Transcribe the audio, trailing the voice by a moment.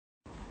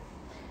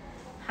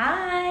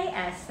Hi,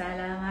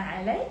 assalamu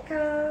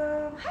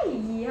alaikum.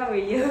 Hi, how are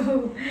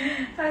you?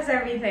 How's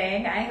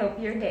everything? I hope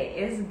your day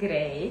is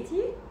great.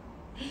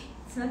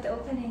 It's not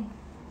opening.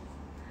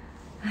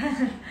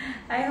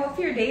 I hope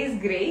your day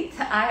is great.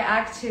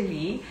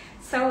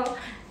 So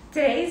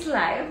today's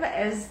live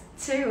is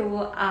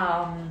to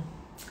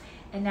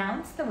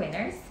announce the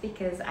winners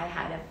because I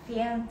had a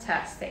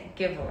fantastic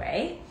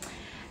giveaway.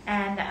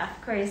 And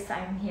of course,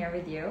 I'm here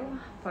with you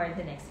for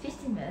the next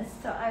 15 minutes.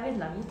 So I would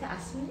love you to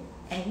ask me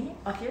any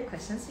of your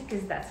questions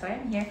because that's why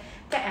I'm here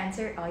to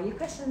answer all your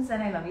questions.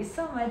 And I love you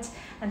so much.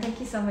 And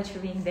thank you so much for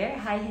being there.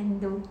 Hi,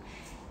 Hindu.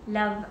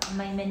 Love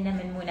my minna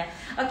min muna.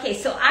 Okay,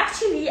 so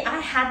actually I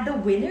had the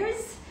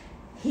winners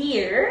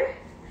here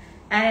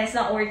and it's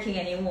not working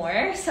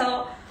anymore.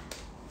 So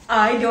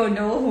I don't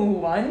know who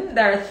won.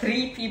 There are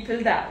 3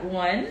 people that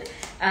won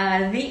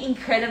the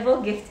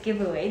incredible gift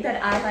giveaway that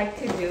I like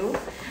to do.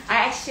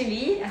 I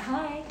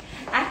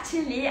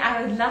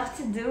would love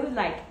to do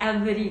like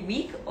every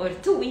week or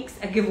 2 weeks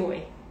a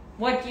giveaway.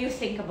 What do you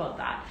think about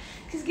that?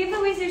 Because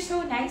giveaways are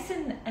so nice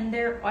and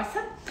they're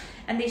awesome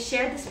and they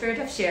share the spirit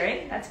of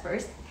sharing. That's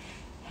first.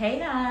 Hey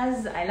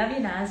Naz, I love you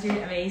Naz,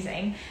 you're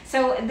amazing.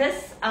 So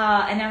this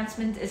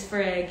announcement is for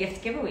a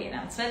gift giveaway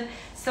announcement.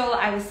 So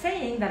I was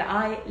saying that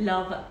I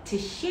love to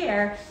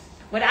share.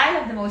 What I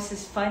love the most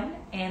is fun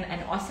and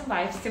awesome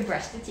vibes to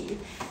brush the teeth.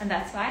 And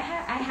that's why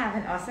I have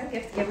an awesome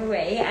gift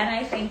giveaway. And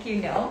I think you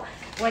know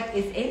what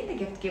is in the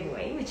gift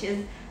giveaway, which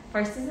is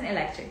first is an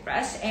electric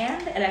brush.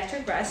 And the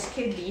electric brush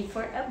could be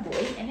for a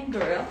boy and a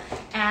girl.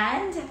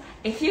 And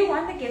if you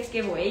won the gift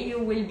giveaway, you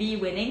will be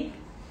winning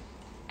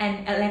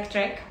an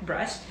electric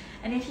brush.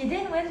 And if you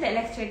didn't win the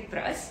electric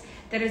brush,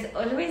 there is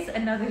always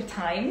another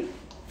time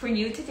for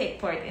you to take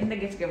part in the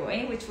gift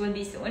giveaway, which will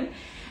be soon.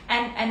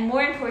 And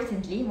more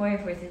importantly,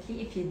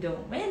 if you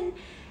don't win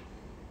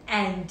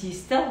and you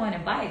still want to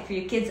buy it for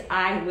your kids,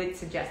 I would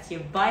suggest you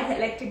buy the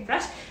electric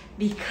brush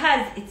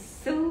because it's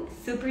so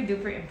super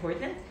duper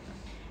important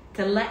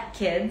to let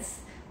kids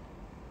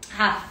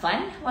have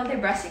fun while they're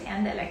brushing,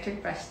 and the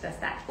electric brush does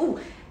that. Oh,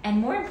 and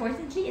more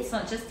importantly, it's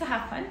not just to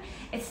have fun,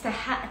 it's to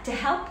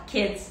help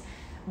kids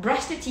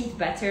brush their teeth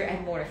better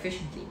and more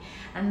efficiently.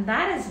 And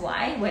that is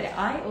why what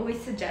I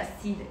always suggest,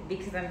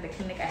 because I'm in the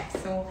clinic, I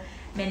have so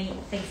many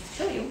things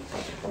to show you,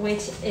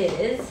 which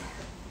is,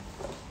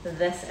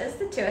 this is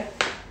the tooth.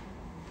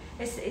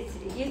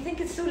 You think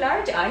it's too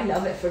large? I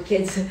love it for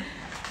kids.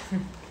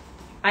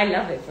 I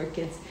love it for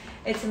kids.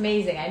 It's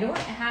amazing. I don't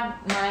have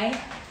my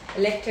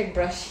electric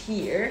brush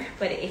here,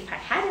 but if I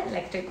had an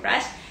electric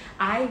brush,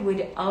 I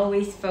would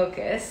always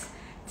focus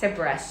to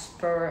brush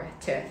for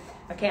tooth.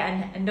 Okay,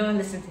 and don't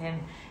listen to him.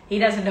 He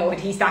doesn't know what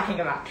he's talking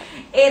about.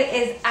 It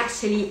is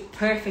actually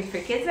perfect for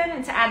kids and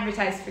it's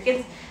advertised for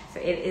kids. So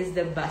it is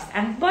the best.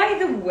 And by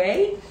the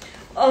way,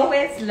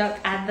 always look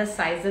at the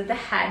size of the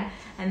hand.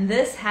 And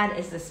this hand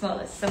is the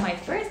smallest. So my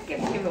first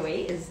gift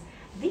giveaway is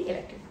the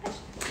electric brush.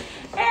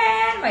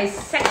 And my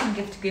second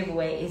gift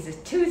giveaway is a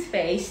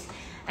toothpaste.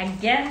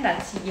 Again,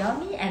 that's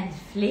yummy and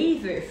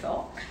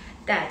flavorful.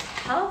 That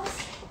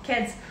helps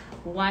kids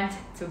want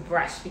to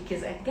brush.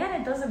 Because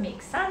again, it doesn't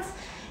make sense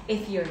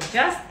if you're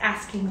just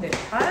asking the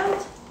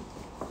child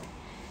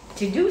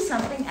to do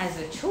something as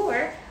a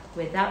chore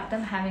without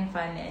them having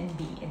fun and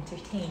be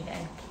entertained.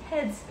 And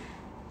kids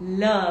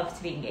love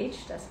to be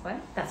engaged. That's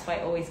fun. That's why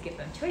I always give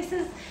them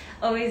choices,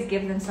 always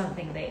give them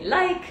something they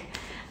like,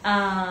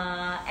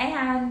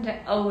 and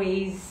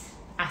always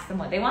ask them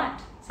what they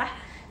want.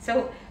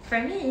 So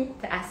for me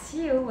to ask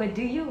you, what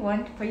do you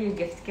want for your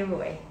gift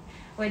giveaway?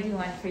 What do you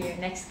want for your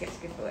next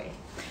gift giveaway?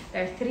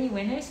 There are 3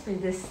 winners for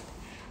this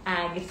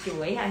gift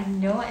giveaway. I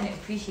know and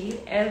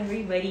appreciate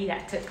everybody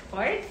that took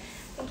part.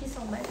 Thank you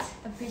so much.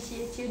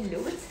 Appreciate you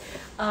loads.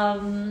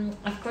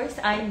 Of course,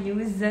 I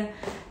use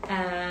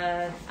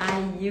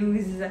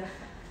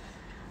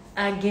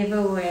a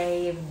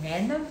giveaway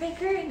random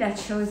picker that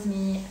shows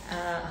me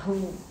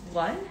who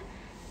won,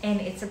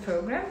 and it's a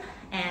program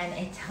and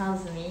it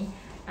tells me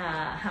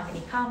how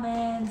many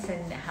comments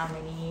and how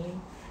many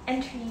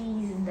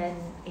entries, and then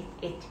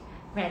it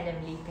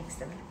randomly picks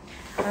them.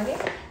 Okay,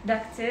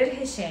 Dr.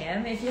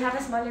 Hisham, if you have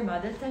a smaller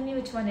model, tell me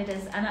which one it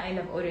is. And I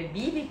love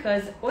Oral-B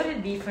because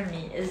Oral-B for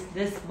me is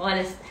the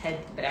smallest head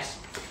brush.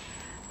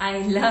 I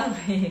love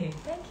it.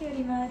 Thank you,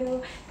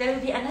 Rimaro. There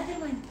will be another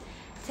one.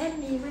 Tell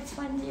me which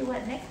one do you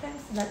want next time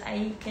so that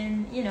I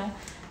can,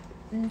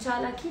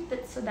 inshallah, keep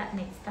it so that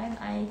next time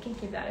I can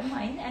keep that in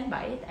mind and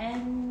buy it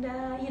and,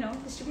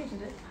 distribute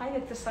it. Hi,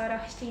 Dr. Sarah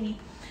Hashtini.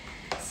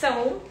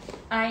 So,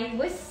 I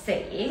was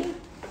saying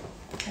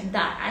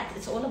that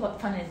it's all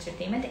about fun and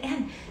entertainment,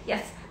 and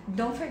yes,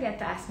 don't forget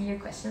to ask me your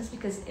questions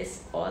because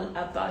it's all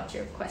about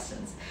your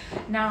questions.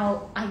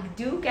 Now I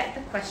do get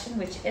the question,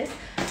 which is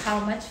how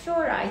much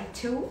fluoride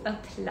to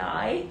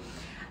apply,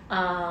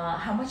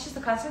 how much is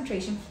the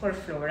concentration for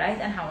fluoride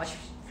and how much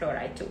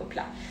fluoride to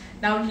apply.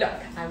 Now look,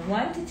 I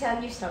want to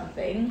tell you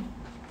something.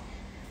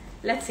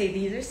 Let's say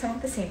these are some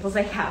of the samples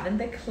I have in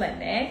the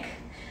clinic.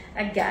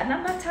 Again,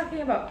 I'm not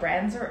talking about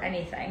brands or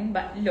anything,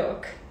 but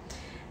look,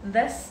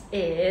 this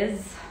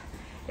is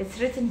It's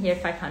written here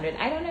 500.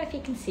 I don't know if you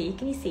can see.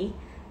 Can you see?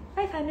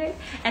 500.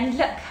 And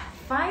look,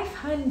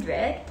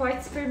 500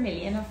 parts per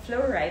million of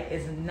fluoride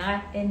is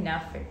not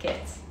enough for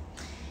kids.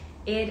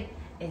 It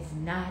is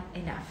not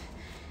enough.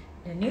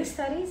 The new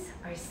studies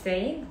are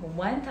saying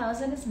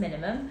 1,000 is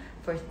minimum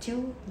for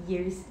 2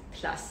 years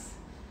plus.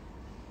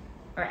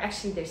 Or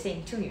actually they're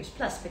saying 2 years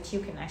plus, but you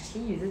can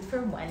actually use it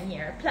for 1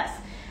 year plus.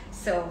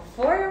 So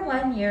for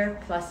 1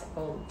 year plus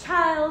old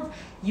child,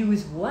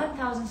 use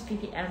 1,000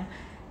 ppm.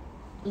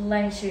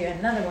 Let me show you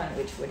another one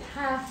which would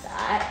have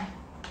that.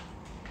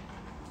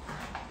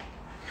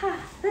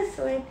 This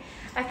one.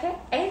 Okay,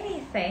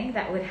 anything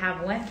that would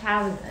have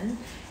 1,000,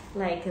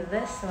 like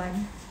this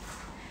one.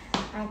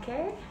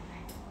 Okay.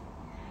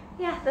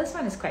 Yeah, this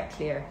one is quite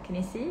clear. Can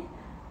you see?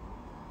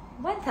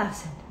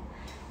 1,000.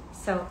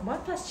 So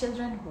 1 plus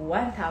children,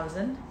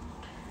 1,000.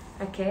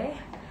 Okay.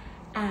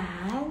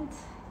 And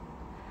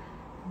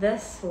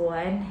this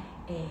one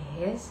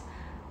is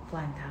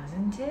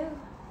 1,000 too.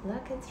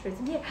 Look, it's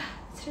written here.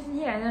 It's written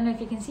here. I don't know if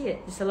you can see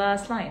it. It's the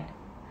last line.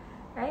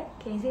 Right?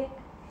 Can you see it?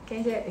 Can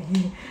you see it?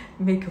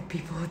 Makeup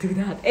people do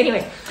that.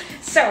 Anyway,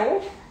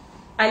 so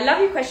I love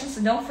your questions,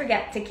 so don't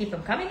forget to keep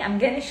them coming. I'm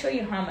going to show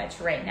you how much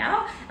right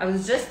now. I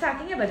was just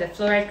talking about the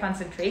fluoride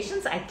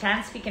concentrations. I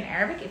can speak in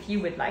Arabic if you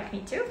would like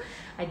me to.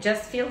 I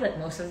just feel that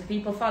most of the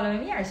people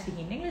following me are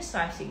speaking English, so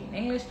I'm speaking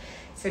English.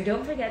 So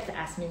don't forget to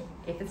ask me.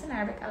 If it's in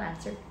Arabic, I'll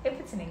answer. If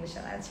it's in English,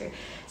 I'll answer.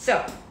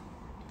 So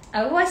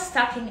I was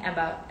talking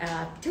about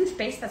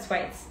toothpaste. That's why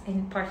it's a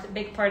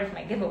big part of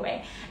my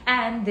giveaway.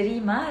 And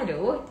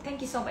Rimaru, thank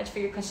you so much for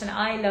your question.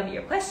 I love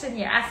your question.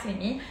 You're asking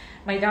me.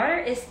 My daughter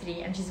is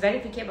 3 and she's very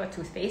picky about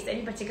toothpaste,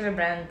 any particular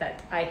brand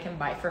that I can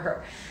buy for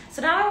her.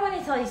 So now I want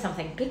to tell you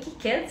something. Picky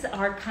kids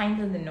are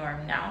kind of the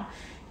norm now.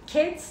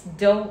 Kids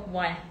don't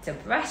want to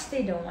brush,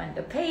 they don't want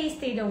the paste,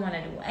 they don't want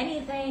to do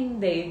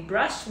anything. They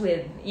brush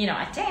with,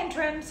 a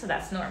tantrum, so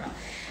that's normal.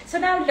 So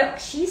now look,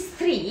 she's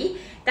 3.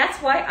 That's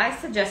why I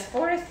suggest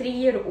for a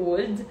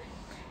 3-year-old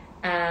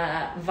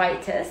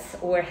Vitus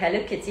or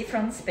Hello Kitty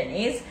from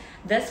Spinneys.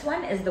 This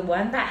one is the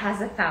one that has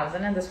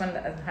 1,000 and this one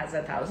that has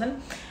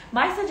 1,000.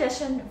 My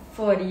suggestion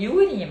for you,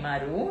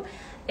 Rimaru,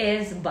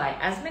 is buy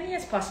as many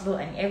as possible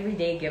and every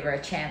day give her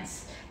a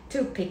chance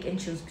to pick and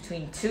choose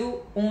between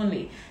 2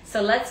 only.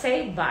 So let's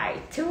say buy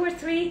 2 or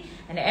 3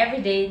 and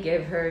every day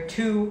give her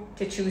 2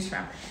 to choose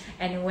from.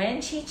 And when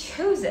she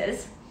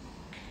chooses,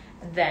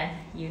 then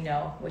you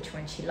know which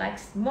one she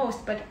likes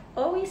most, but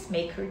always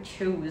make her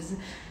choose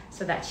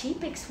so that she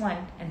picks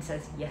one and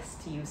says yes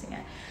to using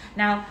it.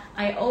 Now,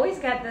 I always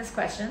get this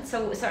question.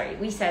 So, sorry,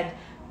 we said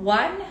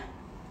 1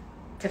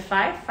 to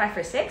 5, 5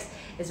 or 6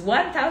 is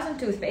 1,000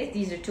 toothpaste.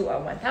 These are 2 or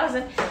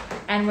 1,000.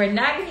 And we're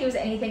not going to use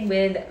anything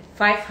with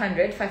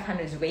 500.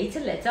 500 is way too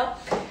little.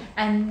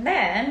 And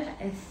then,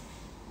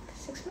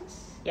 6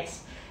 plus?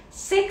 Yes.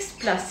 6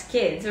 plus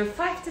kids, or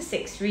 5 to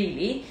 6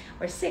 really,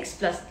 or 6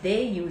 plus,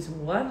 they use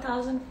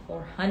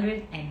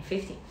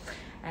 1,450.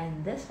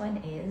 And this one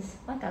is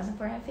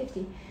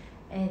 1,450.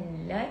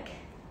 And look,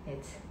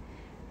 it's,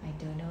 I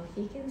don't know if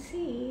you can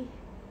see.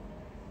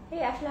 Hey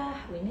Afla,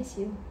 we miss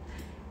you.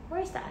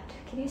 Where's that?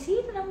 Can you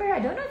see the number? I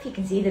don't know if you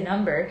can see the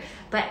number,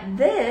 but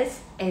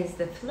this is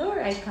the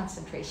fluoride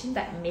concentration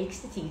that makes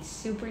the teeth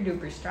super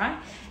duper strong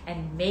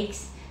and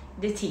makes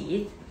the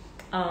teeth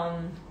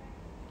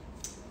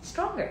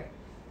stronger,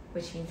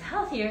 which means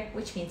healthier,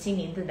 which means you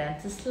need the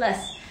dentist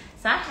less.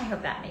 So I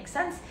hope that makes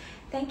sense.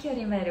 Thank you,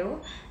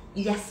 Rimaru.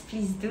 Yes,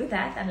 please do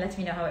that and let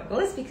me know how it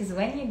goes, because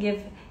when you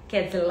give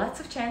kids lots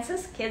of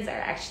chances, kids are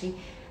actually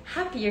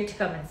happier to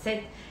come and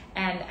sit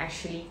and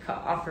actually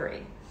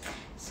cooperate.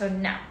 So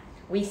now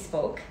we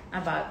spoke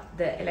about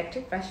the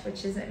electric brush,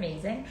 which is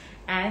amazing,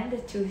 and the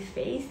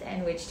toothpaste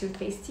and which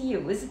toothpaste to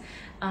use.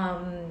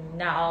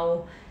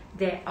 Now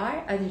there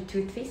are other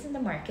toothpaste in the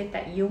market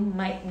that you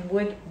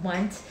would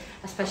want,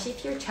 especially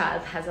if your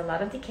child has a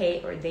lot of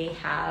decay or they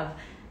have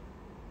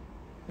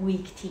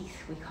weak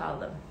teeth, we call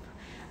them.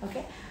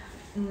 Okay,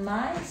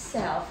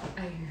 myself,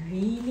 I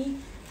really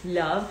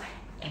love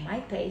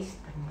MI paste.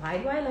 And why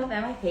do I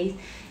MI paste?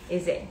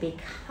 Is it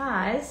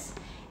because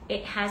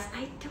it has,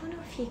 I don't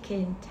know if you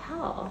can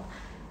tell,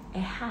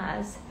 it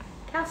has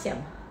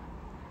calcium,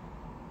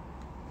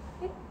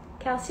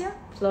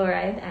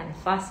 fluoride, and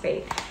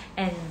phosphate,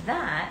 and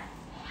that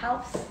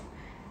helps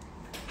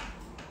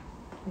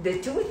the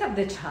tooth of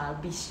the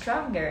child be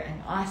stronger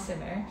and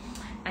awesomer,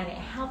 and it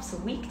helps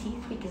weak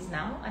teeth, because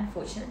now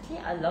unfortunately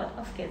a lot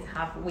of kids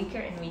have weaker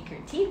and weaker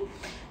teeth,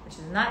 which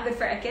is not good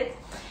for our kids.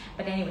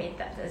 But anyway,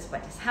 that is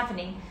what is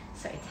happening.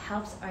 So it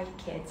helps our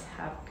kids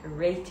have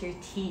greater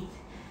teeth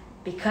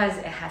because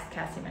it has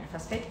calcium and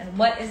phosphate. And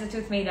what is the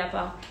tooth made up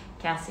of?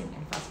 Calcium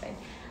and phosphate.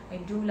 I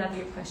do love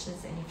your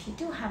questions, and if you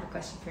do have a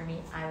question for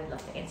me, I would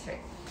love to answer it.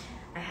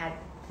 I had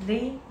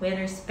 3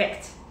 winners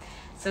picked.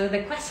 So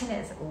the question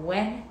is,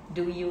 when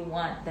do you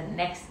want the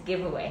next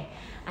giveaway?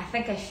 I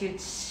think I should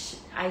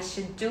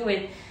do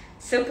it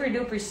super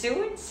duper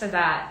soon, so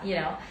that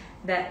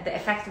that the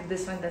effect of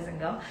this one doesn't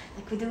go.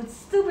 Like, we do it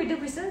super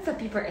duper soon, so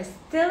people are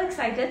still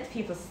excited.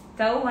 People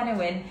still want to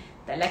win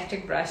the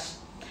electric brush.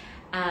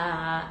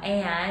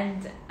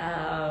 and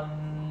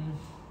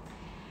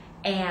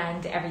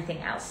everything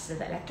else. So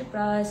the electric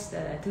brush,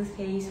 the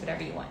toothpaste,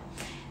 whatever you want.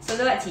 So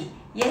دلوقتي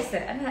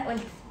ياسر انا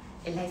قلت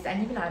اللي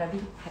هيسألني بالعربي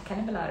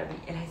هتكلم بالعربي،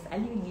 اللي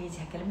هيسألني بالانجليزي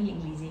هتكلم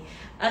بالانجليزي.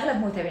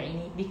 اغلب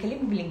متابعيني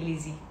بيكلموا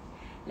بالانجليزي.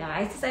 لو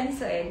عايز تسألني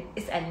سؤال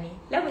اسألني،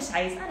 لو مش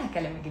عايز انا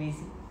هكلم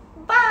انجليزي.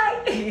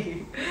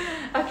 Bye.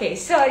 Okay,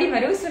 sorry,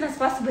 Maru, as soon as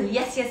possible.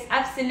 Yes,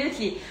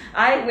 absolutely.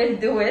 I will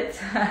do it.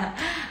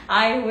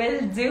 I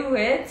will do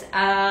it.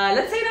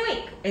 Let's say in a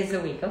week. It's a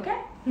week, okay?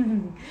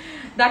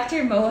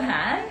 Dr.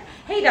 Mohan.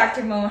 Hey,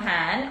 Dr.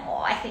 Mohan.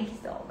 Oh, I think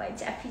he's all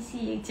much. I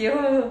appreciate you.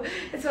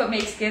 It's what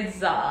makes kids,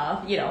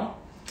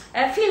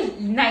 feel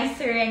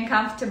nicer and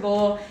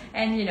comfortable,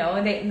 and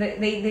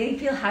they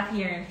feel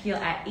happier and feel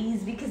at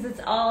ease, because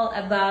it's all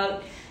about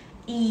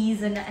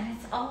ease and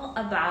it's all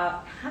about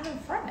having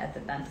fun at the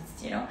dentist.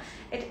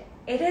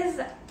 It is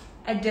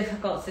a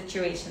difficult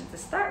situation to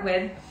start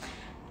with,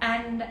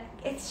 and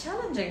it's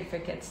challenging for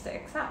kids to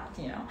accept,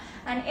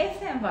 and if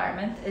the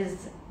environment is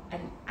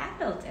an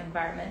adult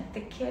environment,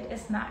 the kid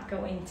is not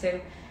going to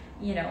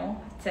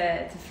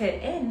fit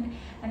in,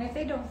 and if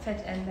they don't fit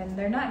in, then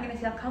they're not going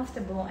to feel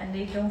comfortable, and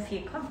they don't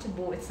feel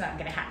comfortable, it's not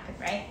going to happen,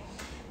 right?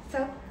 So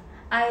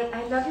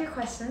I love your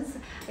questions.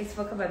 I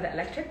spoke about the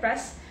electric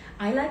brush.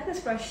 I like this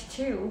brush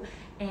too,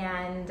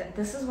 and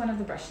this is one of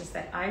the brushes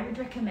that I would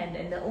recommend,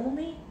 and the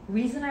only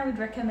reason I would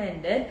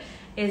recommend it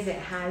is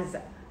it has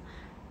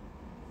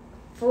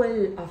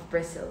full of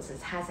bristles.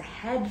 It has a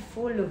head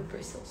full of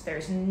bristles.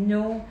 There's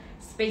no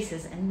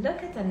spaces. And look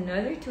at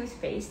another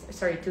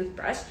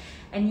toothbrush,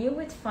 and you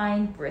would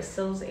find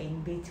bristles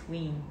in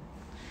between.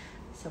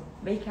 So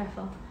be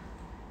careful.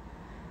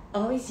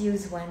 Always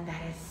use one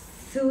that is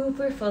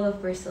super full of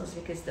bristles,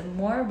 because the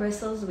more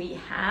bristles we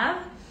have,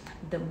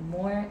 the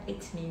more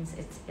it means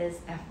it is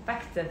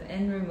effective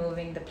in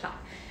removing the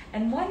plaque.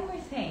 And one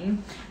more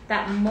thing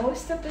that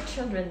most of the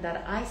children that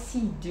I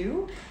see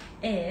do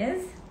is,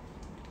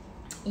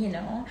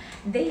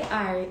 they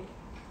are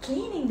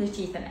cleaning their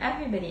teeth, and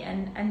everybody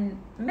and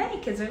many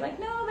kids are like,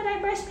 no, but I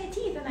brush my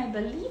teeth, and I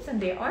believe them,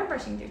 they are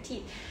brushing their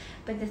teeth.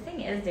 But the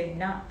thing is, they're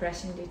not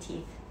brushing their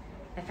teeth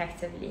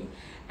effectively.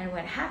 And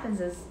what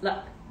happens is,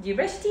 look, do you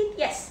brush your teeth?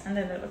 Yes. And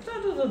then they're like,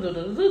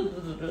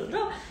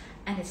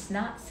 and it's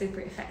not super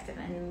effective.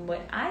 And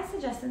what I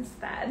suggest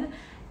instead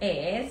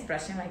is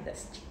brushing like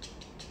this,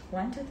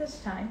 one tooth at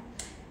a time,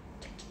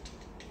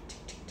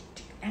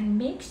 and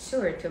make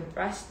sure to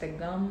brush the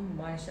gum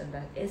margin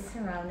that is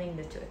surrounding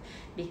the tooth,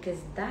 because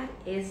that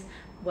is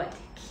what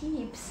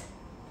keeps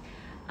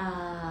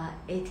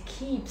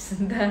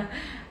the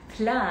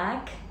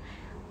plaque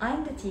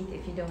on the teeth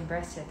if you don't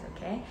brush it,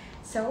 okay?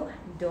 So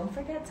don't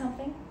forget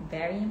something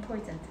very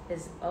important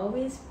is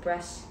always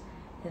brush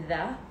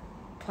the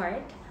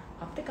part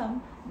of the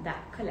gum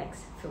that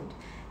collects food.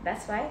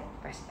 That's why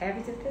brush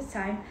every tooth at a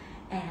time,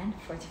 and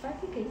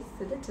 45 degrees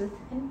to the tooth,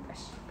 and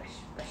brush.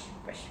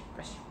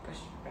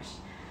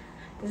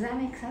 Does that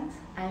make sense?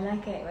 I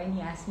like it when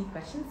you ask me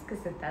questions,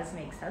 because it does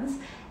make sense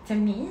to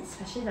me,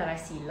 especially that I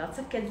see lots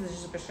of kids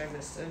just brush like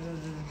this,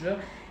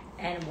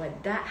 and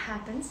what that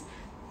happens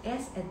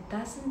is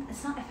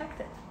it's not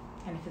effective.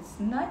 And if it's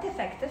not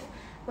effective,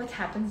 what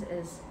happens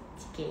is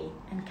decay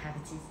and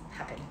cavities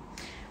happen.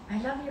 I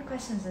love your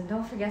questions, and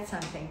don't forget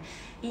something.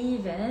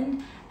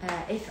 Even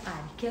if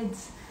our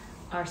kids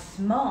are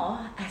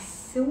small, as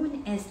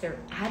soon as their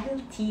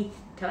adult teeth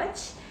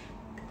touch,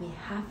 we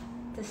have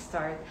to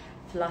start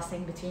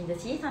flossing between the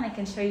teeth, and I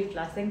can show you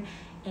flossing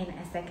in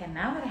a second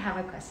now, but I have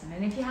a question.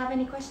 And if you have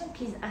any question,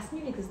 please ask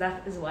me, because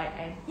that is why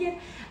I'm here.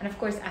 And of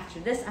course, after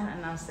this, I'll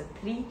announce the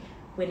 3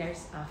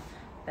 winners of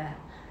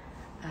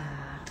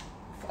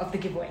the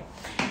giveaway.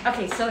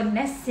 Okay, so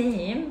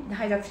Nassim,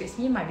 hi Dr.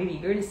 Yasmin, my baby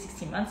girl is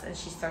 16 months and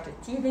she started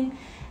teething.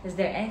 Is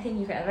there anything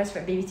you can advise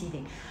for baby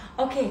teething?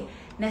 Okay,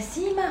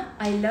 Nassima,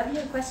 I love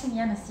your question.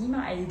 Yeah, Nassima,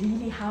 I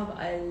really have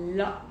a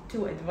lot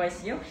to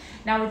advise you.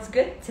 Now, it's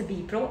good to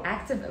be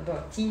proactive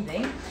about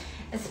teething,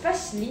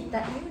 especially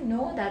that you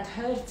know that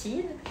her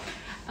teeth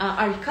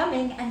are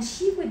coming, and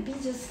she would be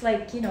just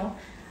like,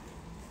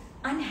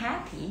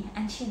 unhappy,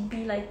 and she'd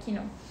be like,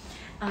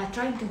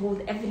 trying to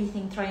hold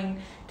everything, trying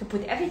to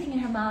put everything in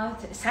her mouth,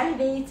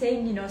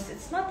 salivating, so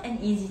it's not an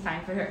easy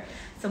time for her.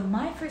 So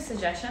my first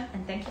suggestion,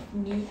 and thank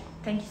you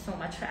so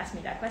much for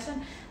asking me that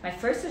question. My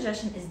first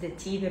suggestion is the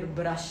teether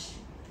brush,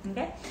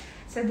 okay?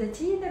 So the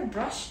teether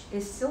brush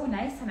is so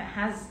nice, and it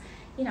has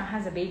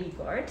a baby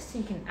guard, so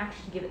you can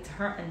actually give it to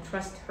her and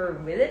trust her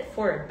with it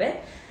for a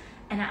bit.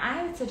 And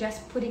I would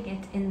suggest putting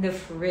it in the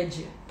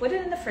fridge. Put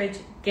it in the fridge,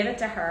 give it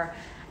to her,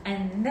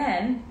 and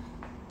then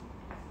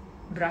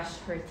brush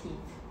her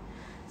teeth.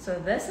 So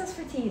this is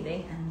for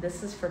teething, and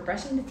this is for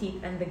brushing the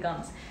teeth and the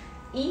gums.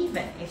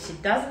 Even if she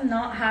does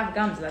not have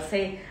gums, let's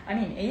say,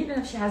 even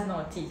if she has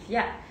no teeth,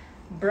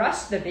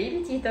 brush the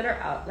baby teeth that are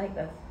out like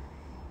this.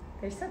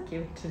 They're so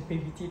cute, the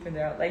baby teeth when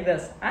they're out like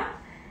this, huh?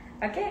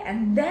 Okay,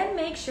 and then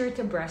make sure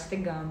to brush the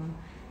gum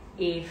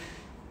if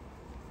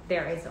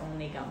there is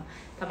only gum.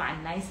 Come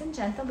on, nice and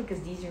gentle, because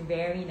these are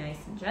very nice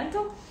and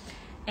gentle.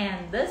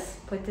 and this,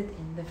 put it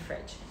in the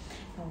fridge.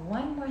 Now,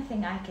 one more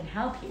thing I can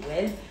help you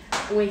with,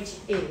 which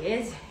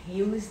is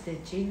use the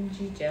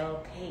ginger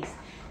gel paste.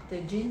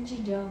 The ginger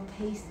gel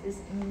paste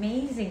is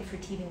amazing for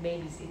teething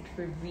babies. It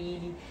will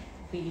really,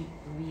 really,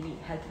 really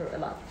help her a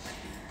lot.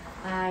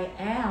 I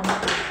am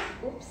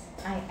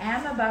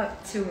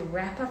about to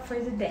wrap up for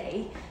the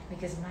day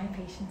because my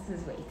patience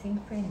is waiting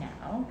for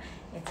now.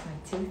 It's my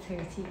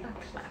 2:30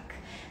 o'clock.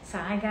 So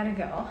I gotta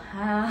go.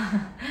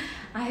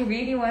 I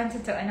really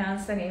wanted to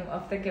announce the name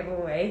of the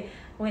giveaway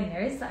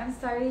winners. I'm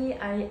sorry,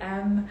 I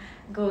am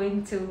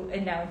going to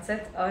announce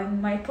it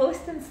on my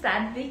post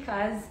instead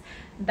because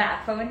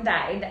that phone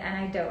died and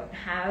I don't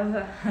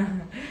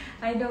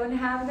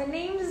have the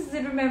names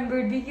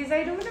remembered because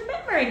I don't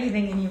remember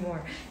anything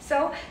anymore.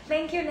 So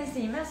thank you,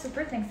 Nasima.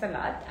 Super thanks a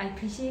lot. I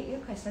appreciate your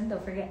question.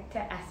 Don't forget to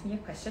ask me a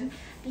question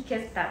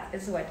because that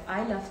is what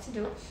I love to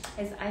do.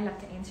 Is I love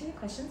to answer your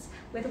questions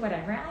with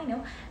whatever I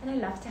know, and I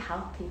love to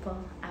help people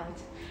out.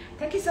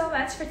 Thank you so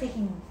much for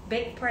taking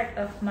big part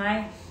of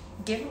my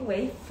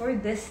giveaway for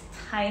this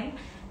time.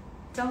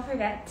 Don't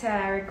forget to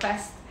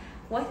request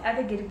what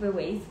other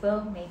giveaways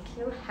will make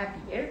you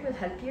happier, will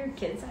help your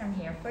kids. I'm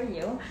here for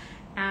you.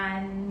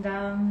 And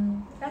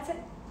that's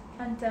it.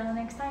 Until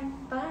next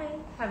time, bye.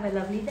 Have a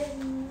lovely day.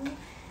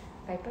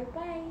 Bye, bye,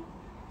 bye.